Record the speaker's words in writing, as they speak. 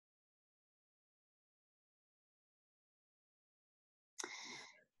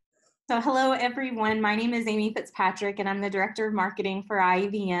So hello everyone, my name is Amy Fitzpatrick and I'm the Director of Marketing for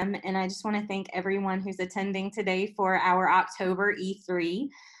IAVM, and I just want to thank everyone who's attending today for our October E3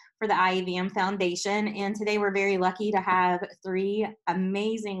 for the IAVM Foundation. And today we're very lucky to have three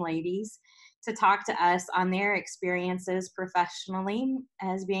amazing ladies to talk to us on their experiences professionally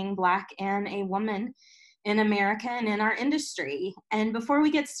as being Black and a woman in America and in our industry. And before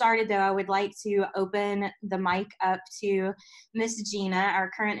we get started though, I would like to open the mic up to Miss Gina, our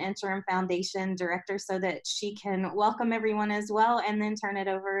current interim foundation director, so that she can welcome everyone as well and then turn it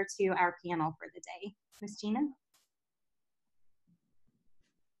over to our panel for the day. Miss Gina?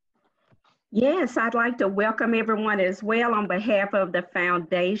 Yes, I'd like to welcome everyone as well on behalf of the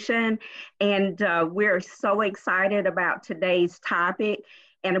foundation. And we're so excited about today's topic.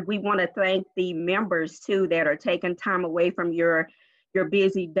 And we want to thank the members too that are taking time away from your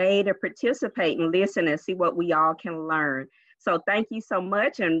busy day to participate and listen and see what we all can learn. So thank you so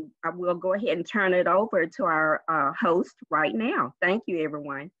much. And I will go ahead and turn it over to our host right now. Thank you,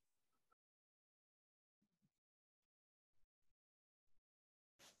 everyone.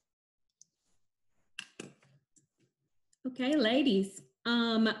 Okay, ladies,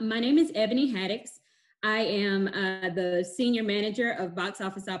 my name is Ebony Hattix. I am the Senior Manager of Box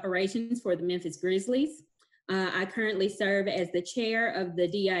Office Operations for the Memphis Grizzlies. I currently serve as the Chair of the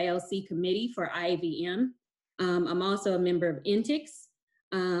DILC Committee for IAVM. I'm also a member of Intix.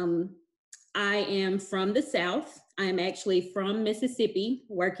 I am from the South. I'm actually from Mississippi,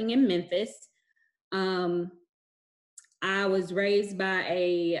 working in Memphis. I was raised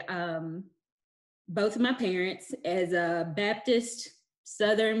by both of my parents as a Baptist,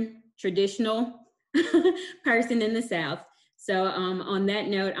 Southern, traditional person in the South. So on that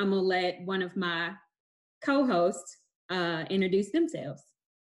note, I'm gonna let one of my co-hosts introduce themselves.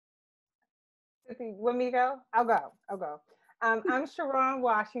 If you want me to go? I'll go. I'm Sherron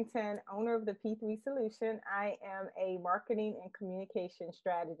Washington, owner of the P3 Solution. I am a marketing and communication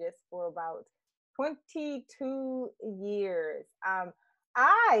strategist for about 22 years.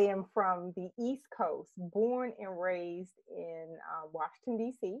 I am from the East Coast, born and raised in Washington,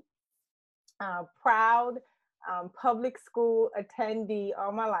 D.C. Proud public school attendee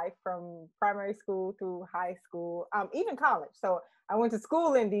all my life, from primary school through high school, even college. So I went to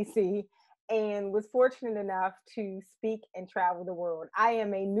school in DC and was fortunate enough to speak and travel the world. I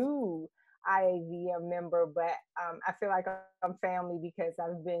am a new IAVM member, but I feel like I'm family because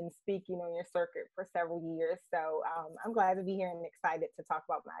I've been speaking on your circuit for several years. So I'm glad to be here and excited to talk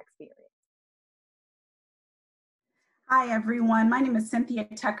about my experience. Hi, everyone. My name is Cynthia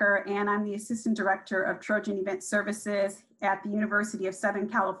Tucker, and I'm the Assistant Director of Trojan Event Services at the University of Southern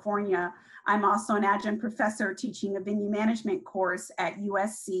California. I'm also an adjunct professor teaching a venue management course at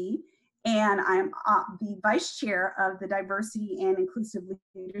USC, and I'm the Vice Chair of the Diversity and Inclusive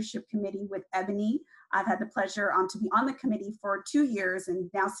Leadership Committee with Ebony. I've had the pleasure to be on the committee for 2 years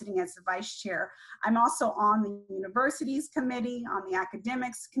and now sitting as the Vice Chair. I'm also on the Universities Committee, on the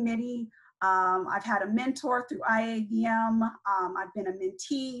Academics Committee. I've had a mentor through IAVM. I've been a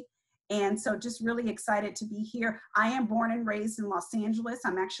mentee, and so just really excited to be here. I am born and raised in Los Angeles.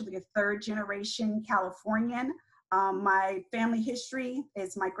 I'm actually a third-generation Californian. My family history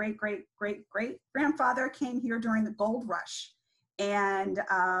is my great-great-great-great-grandfather came here during the gold rush and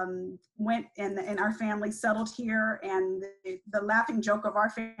went and our family settled here. And the laughing joke of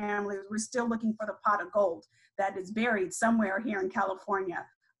our family is we're still looking for the pot of gold that is buried somewhere here in California.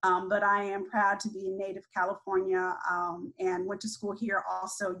 But I am proud to be a native California and went to school here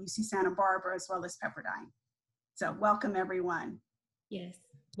also, UC Santa Barbara, as well as Pepperdine. So welcome, everyone. Yes,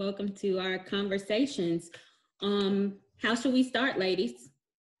 welcome to our conversations. How should we start, ladies?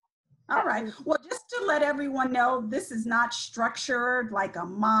 All right, well, just to let everyone know, this is not structured like a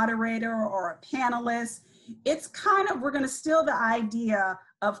moderator or a panelist. It's kind of, we're gonna steal the idea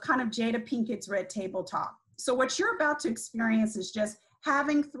of kind of Jada Pinkett's Red Table Talk. So what you're about to experience is just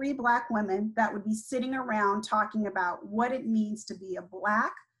having three Black women that would be sitting around talking about what it means to be a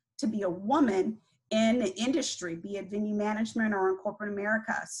Black, to be a woman in the industry, be it venue management or in corporate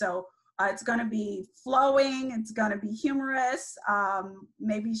America. So it's gonna be flowing, it's gonna be humorous,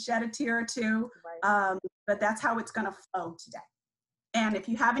 maybe shed a tear or two, but that's how it's gonna flow today. And if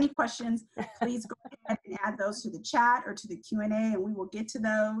you have any questions, please go ahead and add those to the chat or to the Q&A and we will get to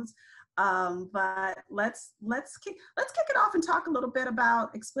those. But let's kick it off and talk a little bit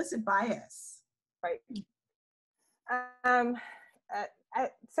about explicit bias. Right.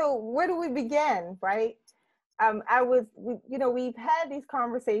 So where do we begin, right? We've had these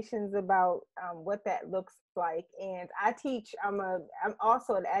conversations about what that looks like, and I'm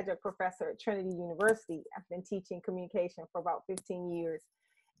also an adjunct professor at Trinity University. I've been teaching communication for about 15 years,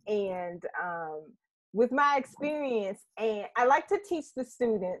 And with my experience, and I like to teach the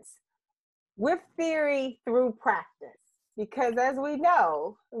students with theory through practice, because as we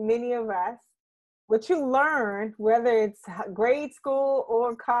know, many of us, what you learn, whether it's grade school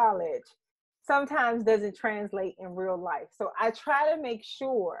or college, sometimes doesn't translate in real life. So I try to make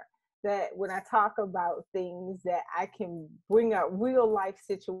sure that when I talk about things, that I can bring up real life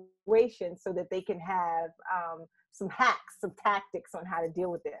situations so that they can have some hacks, some tactics on how to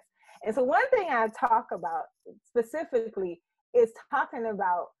deal with this. And so one thing I talk about specifically is talking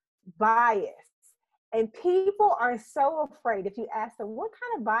about bias. And people are so afraid. If you ask them, what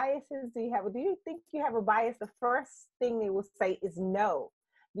kind of biases do you have? Or do you think you have a bias? The first thing they will say is no,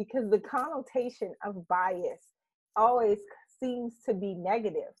 because the connotation of bias always seems to be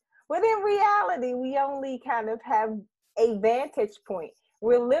negative. But in reality, we only kind of have a vantage point.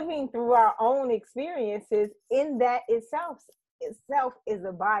 We're living through our own experiences, in that itself is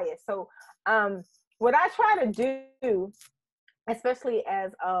a bias. So what I try to do, especially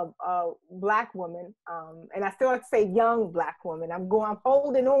as a Black woman, and I still like to say young Black woman, I'm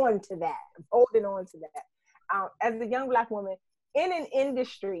holding on to that. As a young Black woman in an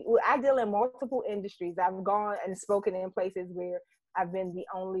industry, I deal in multiple industries. I've gone and spoken in places where I've been the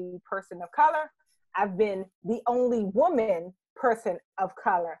only person of color. I've been the only woman person of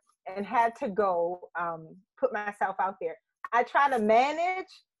color, and had to go put myself out there. I try to manage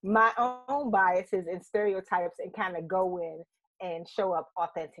my own biases and stereotypes and kind of go in and show up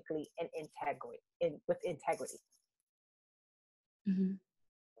authentically and with integrity. Mm-hmm.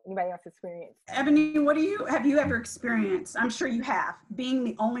 Anybody else experience? Ebony, have you ever experienced, I'm sure you have, being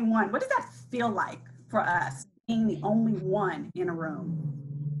the only one? What does that feel like for us, being the only one in a room?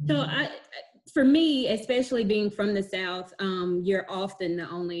 So for me, especially being from the South, you're often the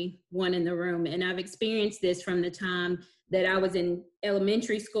only one in the room. And I've experienced this from the time that I was in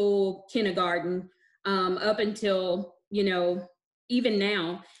elementary school, kindergarten, up until, even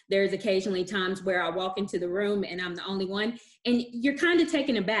now. There's occasionally times where I walk into the room and I'm the only one. And you're kind of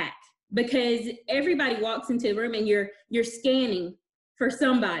taken aback, because everybody walks into the room and you're scanning for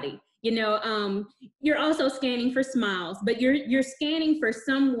somebody. You're also scanning for smiles, but you're scanning for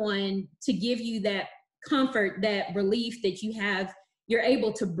someone to give you that comfort, that relief that you're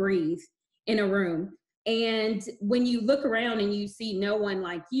able to breathe in a room. And when you look around and you see no one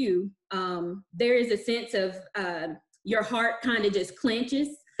like you, there is a sense of your heart kind of just clenches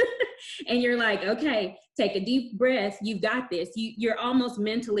and you're like, okay, take a deep breath. You've got this. You're almost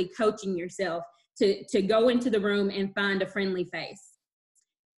mentally coaching yourself to go into the room and find a friendly face.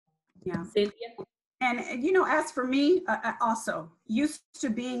 Yeah. Cynthia? And as for me, also used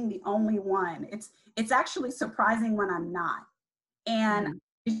to being the only one. It's actually surprising when I'm not. And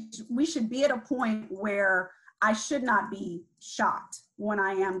we should be at a point where I should not be shocked when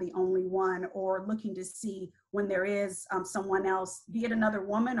I am the only one, or looking to see when there is someone else, be it another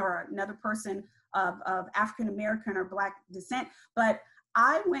woman or another person of African American or Black descent. But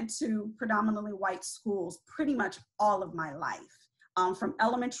I went to predominantly white schools pretty much all of my life. From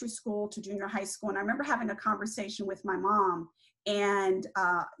elementary school to junior high school. And I remember having a conversation with my mom, and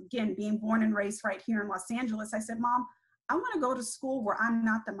again, being born and raised right here in Los Angeles, I said, Mom, I want to go to school where I'm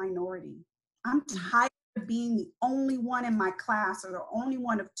not the minority. I'm tired of being the only one in my class, or the only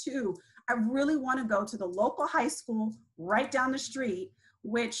one of two. I really want to go to the local high school right down the street,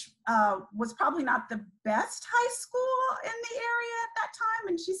 which was probably not the best high school in the area at that time.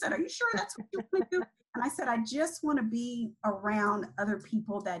 And she said, are you sure that's what you want to do? And I said, I just want to be around other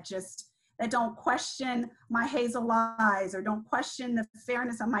people that don't question my hazel eyes, or don't question the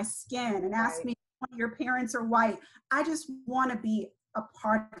fairness of my skin, and ask me if your parents are white. I just want to be a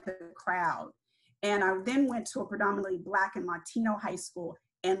part of the crowd. And I then went to a predominantly Black and Latino high school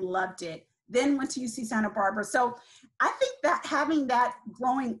and loved it. Then went to UC Santa Barbara. So I think that having that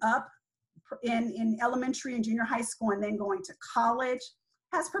growing up in elementary and junior high school, and then going to college,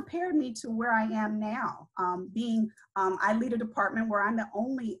 has prepared me to where I am now. I lead a department where I'm the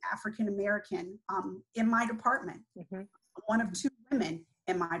only African American in my department, one of two women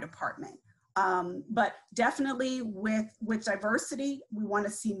in my department. But definitely with diversity, we want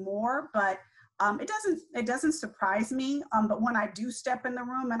to see more. But it doesn't surprise me. But when I do step in the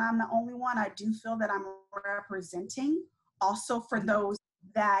room and I'm the only one, I do feel that I'm representing also for those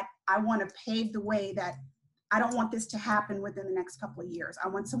that I want to pave the way. That I don't want this to happen within the next couple of years. I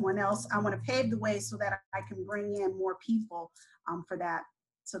want someone else. I want to pave the way so that I can bring in more people for that,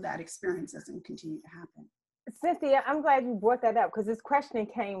 so that experience doesn't continue to happen. Cynthia, I'm glad you brought that up, because this question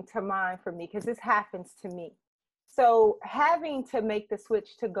came to mind for me, because this happens to me. So having to make the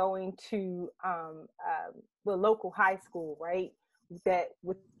switch to going to the local high school, right, that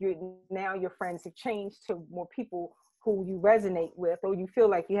with now your friends have changed to more people who you resonate with or you feel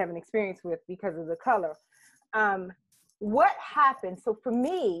like you have an experience with because of the color. What happened? So for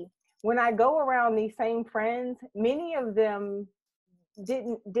me, when I go around these same friends, many of them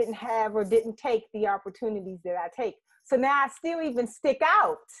didn't have or didn't take the opportunities that I take. So now I still even stick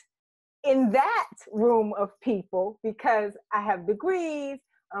out in that room of people because I have degrees,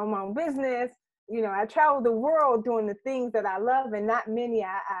 I own my own business, you know, I travel the world doing the things that I love, and not many,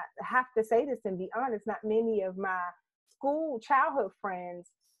 I have to say this and be honest, not many of my childhood friends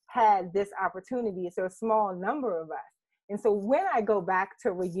had this opportunity. It's a small number of us. And so when I go back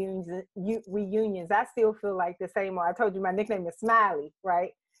to reunions, I still feel like the same. I told you my nickname is Smiley,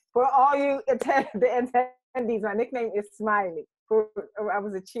 right? For all you the attendees, my nickname is Smiley. I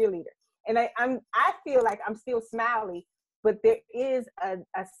was a cheerleader. And I feel like I'm still Smiley, but there is a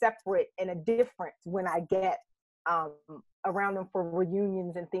separate and a difference when I get around them for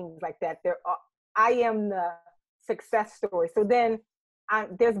reunions and things like that. I am the success story. So then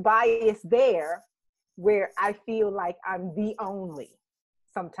there's bias there where I feel like I'm the only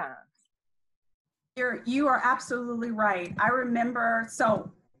sometimes. You are absolutely right. I remember,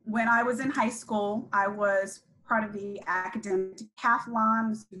 so when I was in high school, I was part of the academic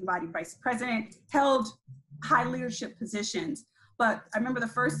decathlon, student body vice president, held high leadership positions. But I remember the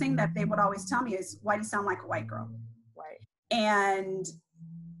first thing that they would always tell me is, why do you sound like a white girl? Right. And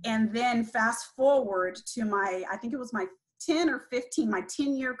then fast forward to I think it was my 10 or 15, my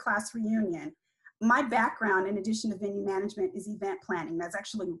 10-year class reunion. My background, in addition to venue management, is event planning. That's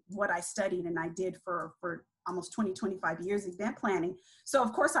actually what I studied and I did for almost 20, 25 years, event planning. So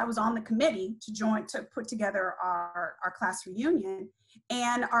of course I was on the committee to put together our class reunion,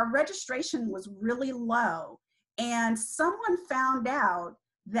 and our registration was really low. And someone found out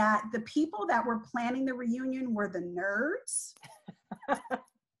that the people that were planning the reunion were the nerds.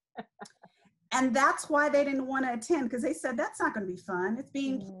 And that's why they didn't want to attend, because they said, that's not going to be fun. It's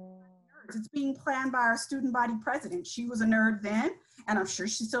being planned by our student body president. She was a nerd then, and I'm sure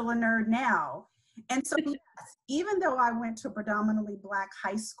she's still a nerd now. And so yes, even though I went to a predominantly Black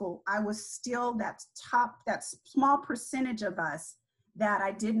high school, I was still that small percentage of us that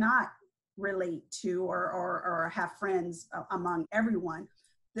I did not relate to or have friends among everyone,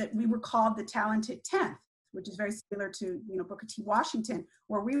 that we were called the talented 10th, which is very similar to, Booker T. Washington,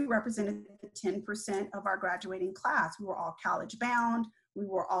 where we represented 10% of our graduating class. We were all college bound. We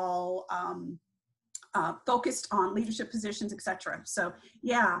were all focused on leadership positions, etc. So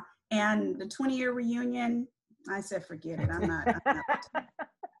yeah, and the 20-year reunion, I said, forget it, I'm not.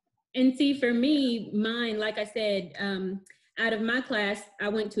 And see, for me, mine, like I said, out of my class, I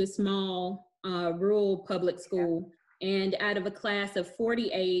went to a small rural public school, and out of a class of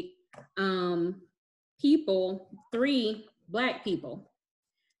 48 people, 3 Black people.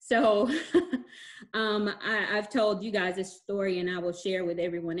 So I've told you guys this story, and I will share with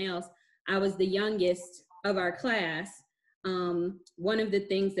everyone else. I was the youngest of our class. One of the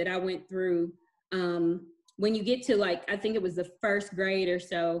things that I went through, when you get to I think it was the first grade or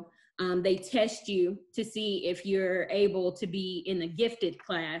so, they test you to see if you're able to be in a gifted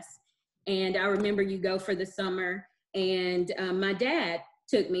class. And I remember you go for the summer, and my dad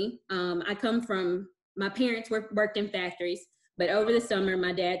took me. My parents worked in factories, but over the summer,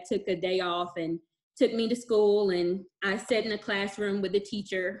 my dad took a day off and took me to school, and I sat in a classroom with a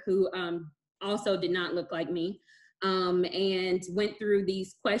teacher who also did not look like me, and went through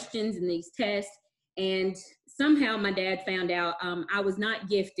these questions and these tests, and somehow my dad found out I was not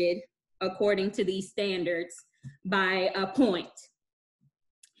gifted according to these standards by a point.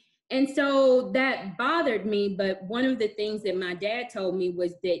 And so that bothered me, but one of the things that my dad told me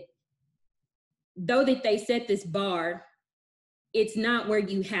was that though that they set this bar, it's not where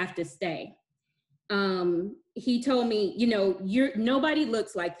you have to stay. He told me, nobody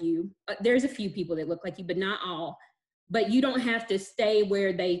looks like you. There's a few people that look like you, but not all. But you don't have to stay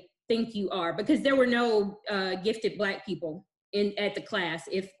where they think you are, because there were no gifted Black people at the class.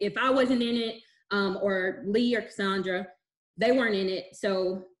 If I wasn't in it, or Lee or Cassandra, they weren't in it.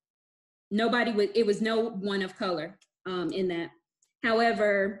 So it was no one of color in that.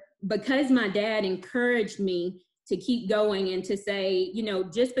 However, because my dad encouraged me to keep going and to say,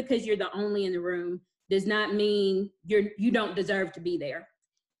 just because you're the only in the room does not mean you don't deserve to be there.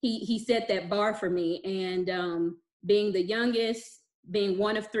 He set that bar for me, and being the youngest, being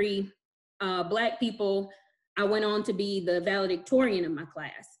one of 3 Black people, I went on to be the valedictorian of my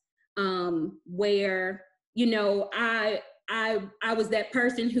class, where I was that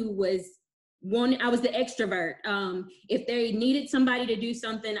person who was I was the extrovert. If they needed somebody to do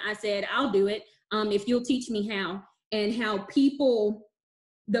something, I said, I'll do it if you'll teach me how. and how people,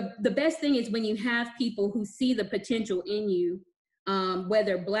 the best thing is when you have people who see the potential in you,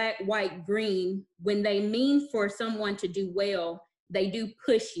 whether black, white, green, when they mean for someone to do well, they do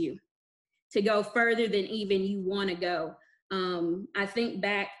push you to go further than even you want to go. I think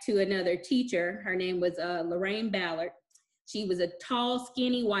back to another teacher. Her name was Lorraine Ballard. She was a tall,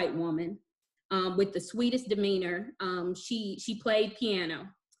 skinny white woman with the sweetest demeanor. She played piano.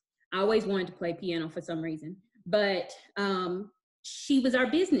 I always wanted to play piano for some reason, but she was our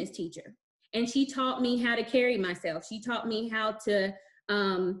business teacher, and she taught me how to carry myself. She taught me how to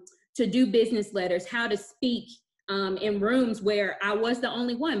do business letters, how to speak in rooms where I was the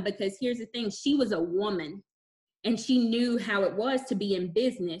only one, because here's the thing, she was a woman, and she knew how it was to be in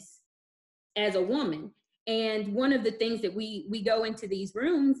business as a woman. And one of the things that we go into these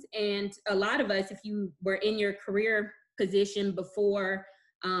rooms, and a lot of us, if you were in your career position before,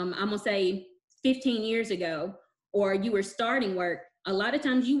 I'm gonna say 15 years ago, or you were starting work, a lot of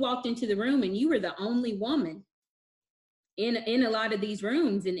times you walked into the room and you were the only woman in a lot of these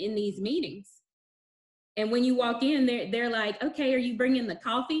rooms and in these meetings. And when you walk in, they're like, okay, are you bringing the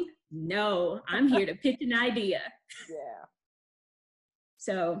coffee? No, I'm here to pitch an idea. Yeah.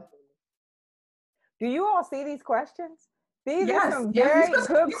 So. Do you all see these questions? These Yes, are some yes, very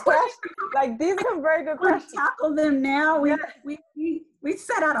good questions. Like, these are some very good We're questions. tackle them now. We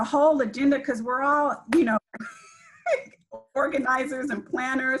set out a whole agenda because we're all, you know, organizers and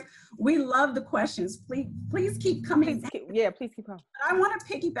planners. We love the questions. Please keep coming. Please keep on. I want to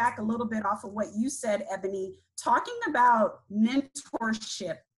piggyback a little bit off of what you said, Ebony, talking about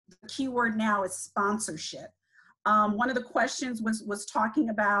mentorship. The key word now is sponsorship. One of the questions was talking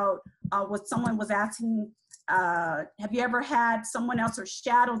about what someone was asking, have you ever had someone else or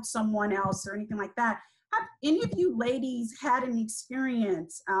shadowed someone else or anything like that? Have any of you ladies had an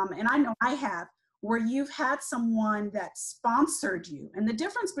experience, and I know I have, where you've had someone that sponsored you? And the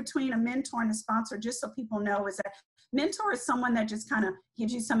difference between a mentor and a sponsor, just so people know, is that mentor is someone that just kind of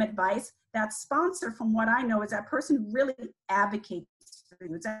gives you some advice. That sponsor, from what I know, is that person who really advocates for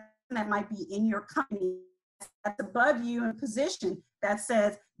you. It's that might be in your company, that's above you in a position that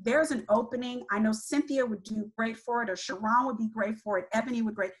says, there's an opening. I know Cynthia would do great for it, or Sherron would be great for it, Ebony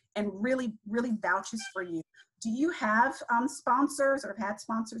would great, and really, really vouches for you. Do you have sponsors or have had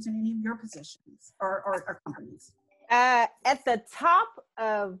sponsors in any of your positions or companies? At the top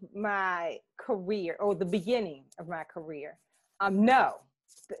of my career, or the beginning of my career, no.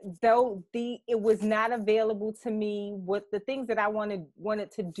 Though it was not available to me, what the things that I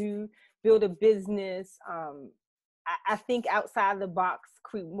wanted to do, build a business, I think outside the box,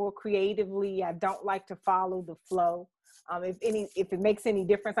 more creatively. I don't like to follow the flow. If it makes any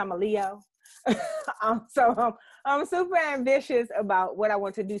difference, I'm a Leo. So I'm super ambitious about what I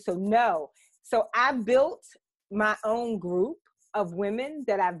want to do. So no. So I built my own group of women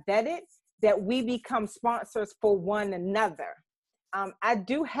that I vetted, that we become sponsors for one another. I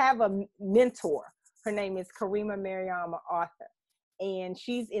do have a mentor. Her name is Karima Mariama Arthur, and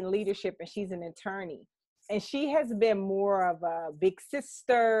she's in leadership, and she's an attorney. And she has been more of a big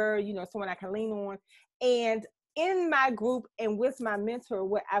sister, you know, someone I can lean on. And in my group and with my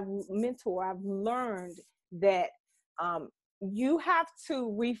mentor, I've learned that you have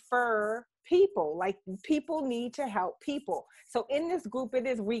to refer people. Like, people need to help people. So in this group, it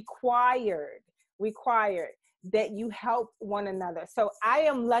is required that you help one another. So I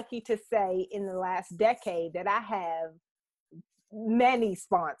am lucky to say in the last decade that I have many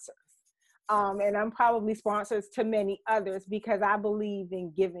sponsors. And I'm probably sponsors to many others, because I believe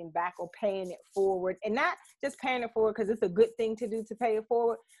in giving back or paying it forward, and not just paying it forward because it's a good thing to do to pay it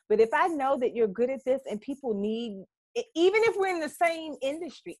forward. But if I know that you're good at this and people need, even if we're in the same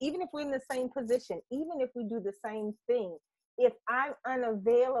industry, even if we're in the same position, even if we do the same thing, if I'm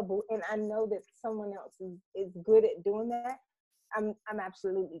unavailable and I know that someone else is good at doing that, I'm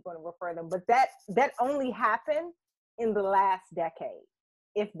absolutely going to refer them. But that only happened in the last decade,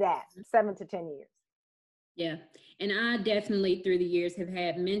 if that, 7 to 10 years. Yeah, and I definitely through the years have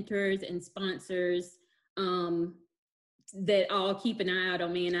had mentors and sponsors that all keep an eye out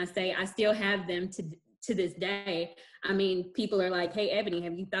on me, and I say I still have them to this day. I mean, people are like, hey, Ebony,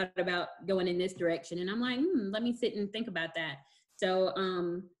 have you thought about going in this direction? And I'm like, let me sit and think about that.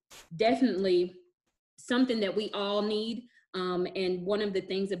 So definitely something that we all need. And one of the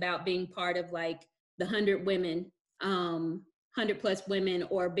things about being part of like the 100 women, 100 plus women,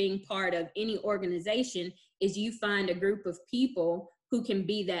 or being part of any organization, is you find a group of people who can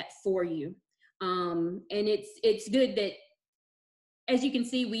be that for you. And it's good that, as you can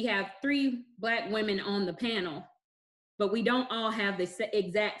see, we have 3 Black women on the panel, but we don't all have the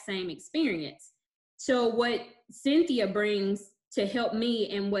exact same experience. So what Cynthia brings to help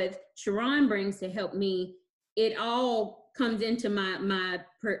me and what Sherron brings to help me, it all comes into my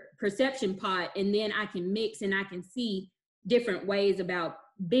perception pot, and then I can mix and I can see different ways about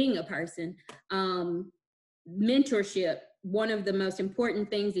being a person. Mentorship, one of the most important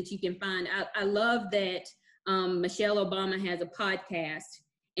things that you can find. I love that Michelle Obama has a podcast,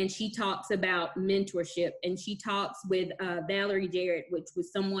 and she talks about mentorship, and she talks with Valerie Jarrett, which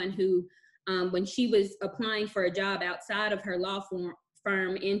was someone who, when she was applying for a job outside of her law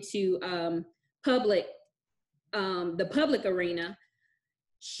firm into the public arena,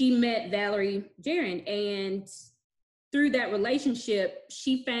 she met Valerie Jarrett, and through that relationship,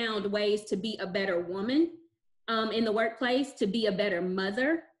 she found ways to be a better woman in the workplace, to be a better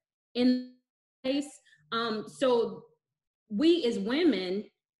mother in the place. So we as women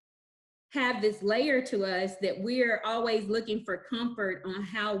have this layer to us that we're always looking for comfort on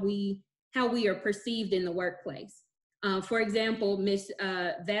how we are perceived in the workplace. For example, Miss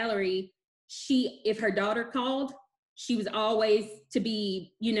Valerie, if her daughter called, she was always to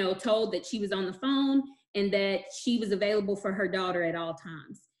be, told that she was on the phone and that she was available for her daughter at all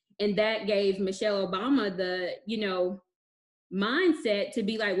times. And that gave Michelle Obama the, mindset to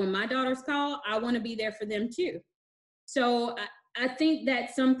be like, when my daughters call, I want to be there for them too. So I think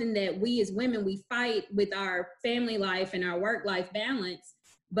that's something that we as women, we fight with our family life and our work-life balance,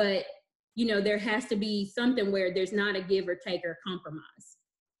 but there has to be something where there's not a give or take or compromise.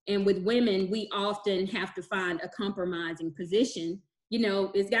 And with women, we often have to find a compromising position.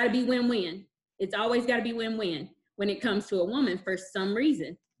 It's got to be win-win. It's always got to be win-win when it comes to a woman for some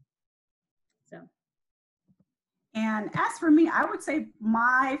reason. So. And as for me, I would say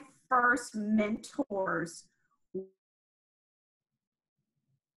my first mentors,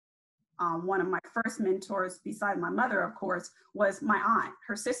 one of my first mentors, beside my mother, of course, was my aunt,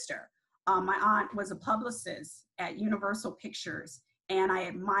 her sister. My aunt was a publicist at Universal Pictures, and I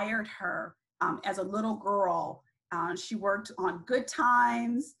admired her as a little girl. She worked on Good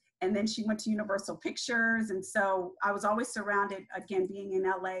Times, and then she went to Universal Pictures. And so I was always surrounded, again, being in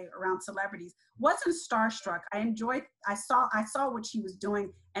LA, around celebrities. Wasn't starstruck. I saw what she was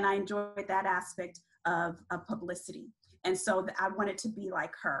doing, and I enjoyed that aspect of publicity. And so I wanted to be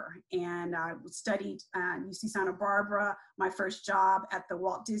like her. And I studied UC Santa Barbara. My first job at the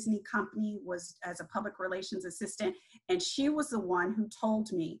Walt Disney Company was as a public relations assistant. And she was the one who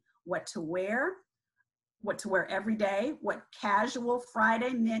told me what to wear every day, what casual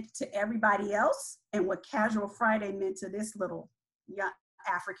Friday meant to everybody else, and what casual Friday meant to this little young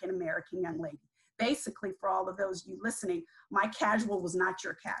African-American young lady. Basically, for all of those you listening, my casual was not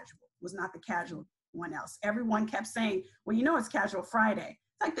your casual, was not the casual one else. Everyone kept saying, well, it's casual Friday.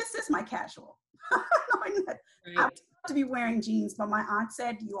 It's like, this is my casual. I have to be wearing jeans, but my aunt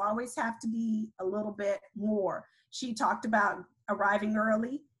said, you always have to be a little bit more. She talked about arriving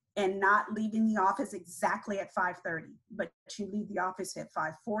early and not leaving the office exactly at 5:30, but you leave the office at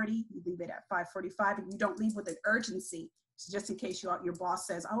 5:40, you leave it at 5:45, and you don't leave with an urgency, just in case your boss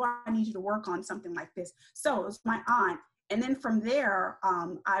says, oh, I need you to work on something like this. So it was my aunt. And then from there,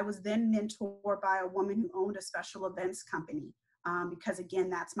 I was then mentored by a woman who owned a special events company, because again,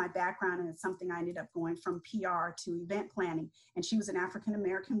 that's my background, and it's something I ended up going from PR to event planning. And she was an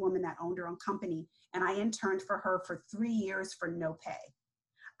African-American woman that owned her own company, and I interned for her for 3 years for no pay.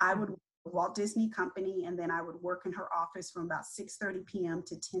 I would work at Walt Disney Company, and then I would work in her office from about 6:30 p.m.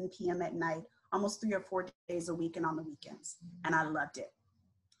 to 10 p.m. at night, almost 3 or 4 days a week and on the weekends. And I loved it.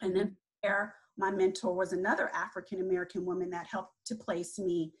 And then there, my mentor was another African-American woman that helped to place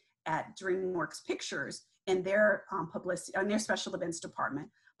me at DreamWorks Pictures in their publicity, in their special events department.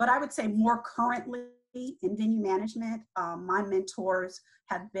 But I would say more currently in venue management, my mentors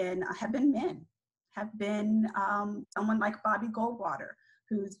have been men, someone like Bobby Goldwater,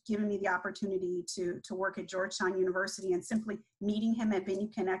 who's given me the opportunity to work at Georgetown University, and simply meeting him at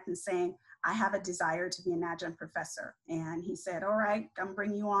Venue Connect and saying, I have a desire to be an adjunct professor. And he said, all right, I'm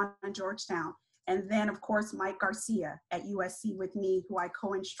bringing you on Georgetown. And then of course, Mike Garcia at USC with me, who I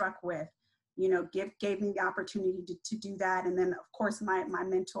co-instruct with, gave me the opportunity to do that. And then of course, my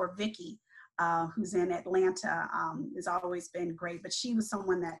mentor, Vicky, who's in Atlanta, has always been great, but she was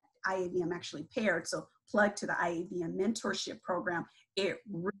someone that IAVM actually paired. So plug to the IAVM mentorship program. It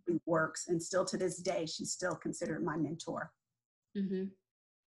really works. And still to this day, she's still considered my mentor. Mm-hmm.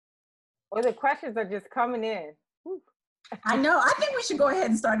 Well, the questions are just coming in. Whew. I know. I think we should go ahead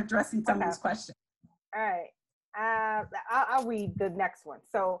and start addressing some of these questions. All right. I'll read the next one.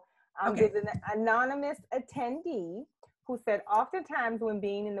 So Okay. There's an anonymous attendee who said, oftentimes when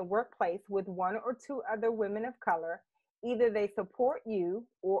being in the workplace with 1 or 2 other women of color, either they support you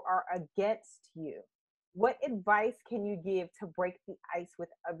or are against you. what advice can you give to break the ice with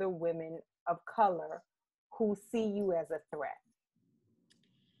other women of color who see you as a threat?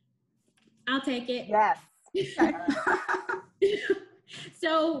 I'll take it. Yes.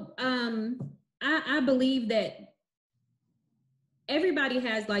 So I believe that everybody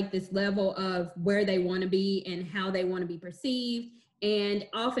has like this level of where they want to be and how they want to be perceived. And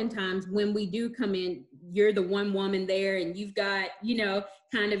oftentimes when we do come in, you're the one woman there and you've got, you know,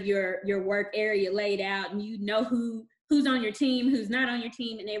 kind of your work area laid out, and you know who's on your team, who's not on your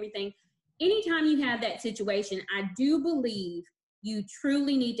team and everything. Anytime you have that situation, I do believe you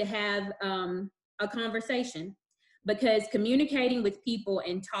truly need to have a conversation, because communicating with people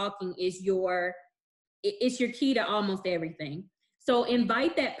and talking is it's your key to almost everything. So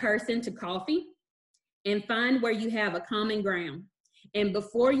invite that person to coffee and find where you have a common ground. And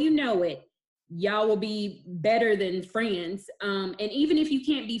before you know it, y'all will be better than friends. And even if you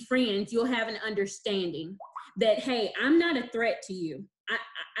can't be friends, you'll have an understanding that, hey, I'm not a threat to you.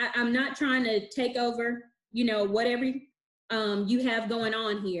 I'm not trying to take over, you know, whatever you have going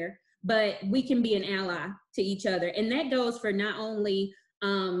on here, but we can be an ally to each other. And that goes for not only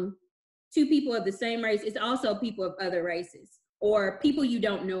two people of the same race, it's also people of other races or people you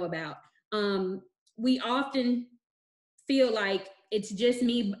don't know about. We often feel like it's just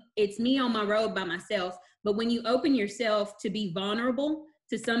me, it's me on my road by myself. But when you open yourself to be vulnerable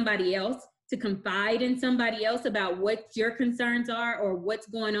to somebody else, to confide in somebody else about what your concerns are or what's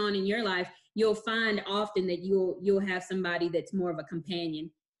going on in your life, you'll find often that you'll have somebody that's more of a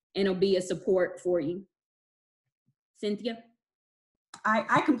companion and it'll be a support for you. Cynthia?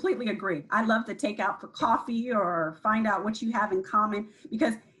 I completely agree. I love to take out for coffee or find out what you have in common,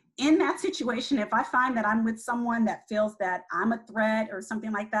 because in that situation, if I find that I'm with someone that feels that I'm a threat or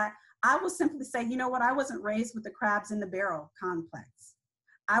something like that, I will simply say, you know what, I wasn't raised with the crabs in the barrel complex.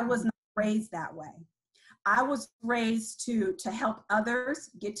 I was not raised that way. I was raised to help others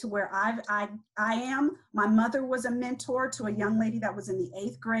get to where I am. My mother was a mentor to a young lady that was in the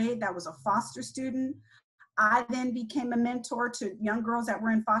 8th grade, that was a foster student. I then became a mentor to young girls that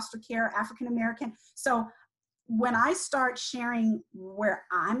were in foster care, African American. So when I start sharing where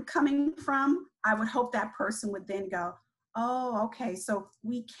I'm coming from, I would hope that person would then go, oh, okay, so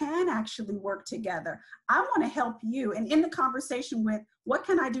we can actually work together. I want to help you. And in the conversation with, what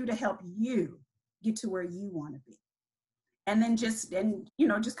can I do to help you get to where you want to be? And then just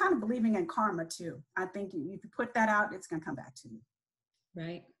kind of believing in karma too. I think if you put that out, it's going to come back to you.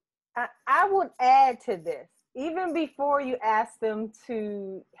 Right. I would add to this, even before you ask them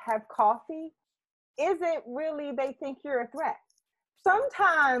to have coffee, isn't really they think you're a threat.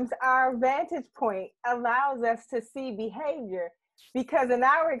 Sometimes our vantage point allows us to see behavior because in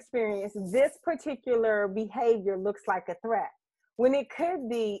our experience, this particular behavior looks like a threat, when it could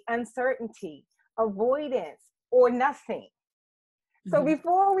be uncertainty, avoidance, or nothing. Mm-hmm. So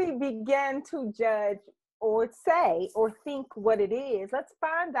before we begin to judge or say or think what it is, let's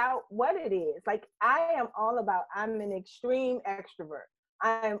find out what it is. Like I'm an extreme extrovert.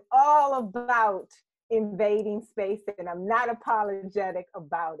 I'm all about invading space and I'm not apologetic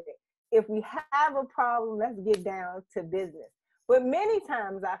about it. If we have a problem, let's get down to business. But many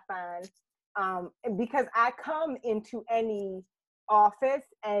times I find, because I come into any office,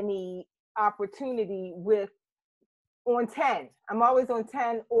 any opportunity with on 10, I'm always on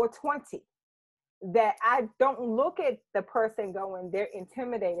 10 or 20, that I don't look at the person going, they're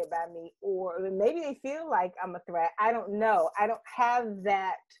intimidated by me, or maybe they feel like I'm a threat. I don't know. I don't have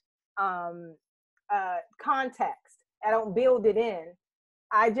that context. I don't build it in.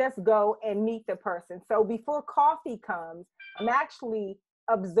 I just go and meet the person. So before coffee comes, I'm actually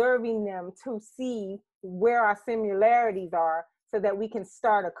observing them to see where our similarities are so that we can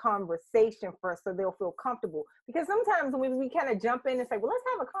start a conversation first so they'll feel comfortable. Because sometimes when we kind of jump in and say, well, let's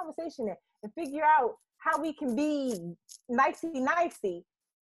have a conversation and figure out how we can be nicey-nicey,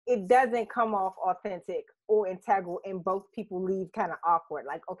 it doesn't come off authentic or integral, and both people leave kind of awkward,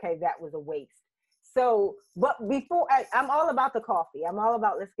 like, okay, that was a waste. So, but before, I'm all about the coffee. I'm all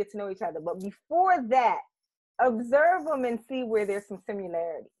about let's get to know each other. But before that, observe them and see where there's some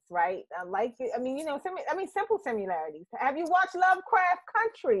similarities, right? Simple similarities. Have you watched Lovecraft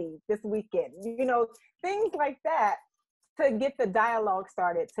Country this weekend? Things like that to get the dialogue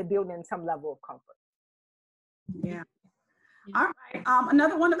started, to build in some level of comfort. Yeah. All right.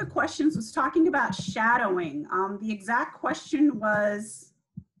 Another one of the questions was talking about shadowing. The exact question was,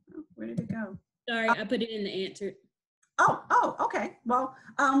 where did it go? Sorry, I put it in the answer. Oh, okay. Well,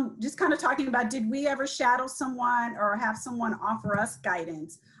 just kind of talking about, did we ever shadow someone or have someone offer us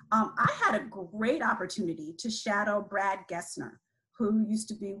guidance? I had a great opportunity to shadow Brad Gessner, who used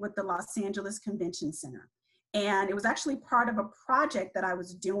to be with the Los Angeles Convention Center. And it was actually part of a project that I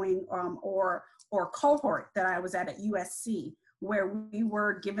was doing, or cohort that I was at USC, where we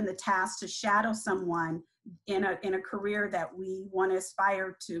were given the task to shadow someone in a career that we want to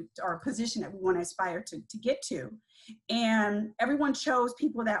aspire to, or a position that we want to aspire to get to. And everyone chose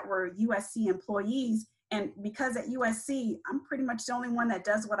people that were USC employees. And because at USC, I'm pretty much the only one that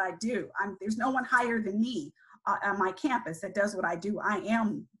does what I do. There's no one higher than me on my campus that does what I do. I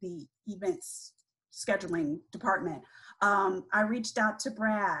am the events scheduling department. I reached out to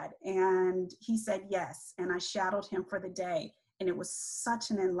Brad and he said yes, and I shadowed him for the day. And it was such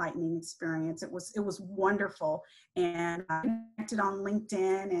an enlightening experience. It was wonderful. And I connected on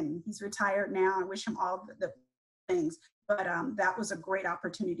LinkedIn, and he's retired now. I wish him all the things. But that was a great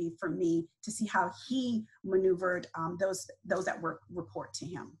opportunity for me to see how he maneuvered those that report to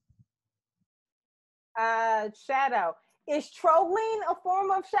him. Shadow. Is trolling a form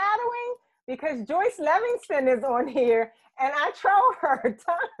of shadowing? Because Joyce Livingston is on here, and I troll her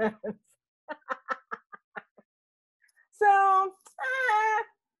tons. So,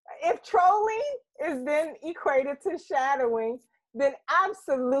 if trolling is then equated to shadowing, then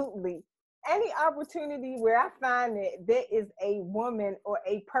absolutely, any opportunity where I find that there is a woman or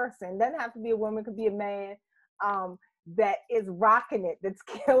a person, doesn't have to be a woman, could be a man, that is rocking it, that's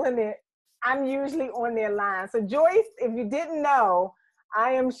killing it, I'm usually on their line. So Joyce, if you didn't know,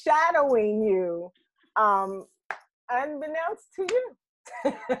 I am shadowing you, unbeknownst to you.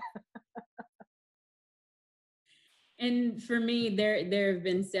 And for me, there have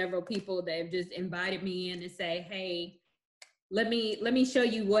been several people that have just invited me in to say, hey, let me show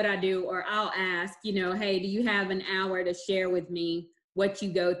you what I do, or I'll ask, hey, do you have an hour to share with me what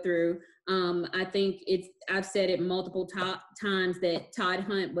you go through? I think I've said it multiple times that Todd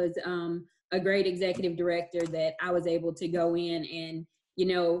Hunt was a great executive director that I was able to go in and,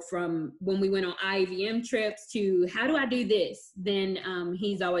 from when we went on IAVM trips to how do I do this, then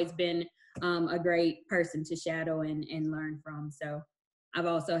he's always been a great person to shadow and learn from. So I've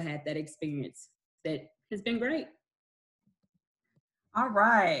also had that experience that has been great. All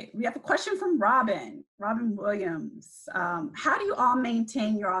right, we have a question from Robin Williams. How do you all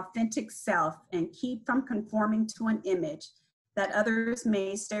maintain your authentic self and keep from conforming to an image that others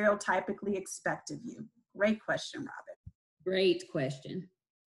may stereotypically expect of you? Great question, Robin. Great question.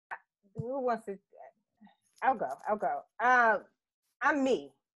 Who wants to? I'll go. I'm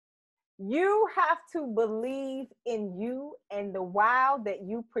me. You have to believe in you and the wow that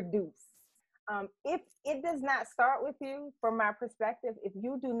you produce. If it does not start with you, from my perspective, if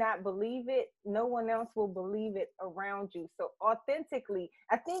you do not believe it, no one else will believe it around you. So authentically,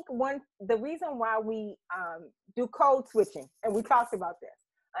 I think the reason why we do code switching, and we talked about this,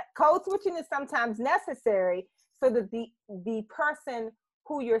 code switching is sometimes necessary so that the person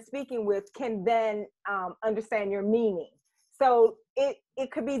who you're speaking with can then understand your meaning. So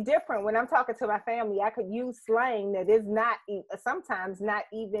it could be different. When I'm talking to my family, I could use slang that is not sometimes not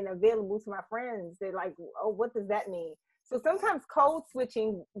even available to my friends. They're like, oh, what does that mean? So sometimes code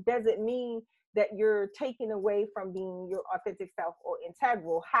switching doesn't mean that you're taking away from being your authentic self or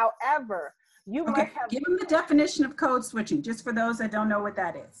integral. However, you must have— give them the definition of code switching, just for those that don't know what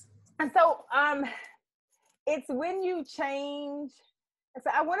that is. And so it's when you change. So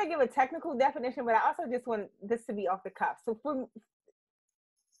I want to give a technical definition, but I also just want this to be off the cuff. So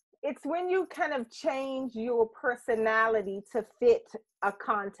it's when you kind of change your personality to fit a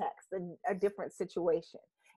context, a different situation.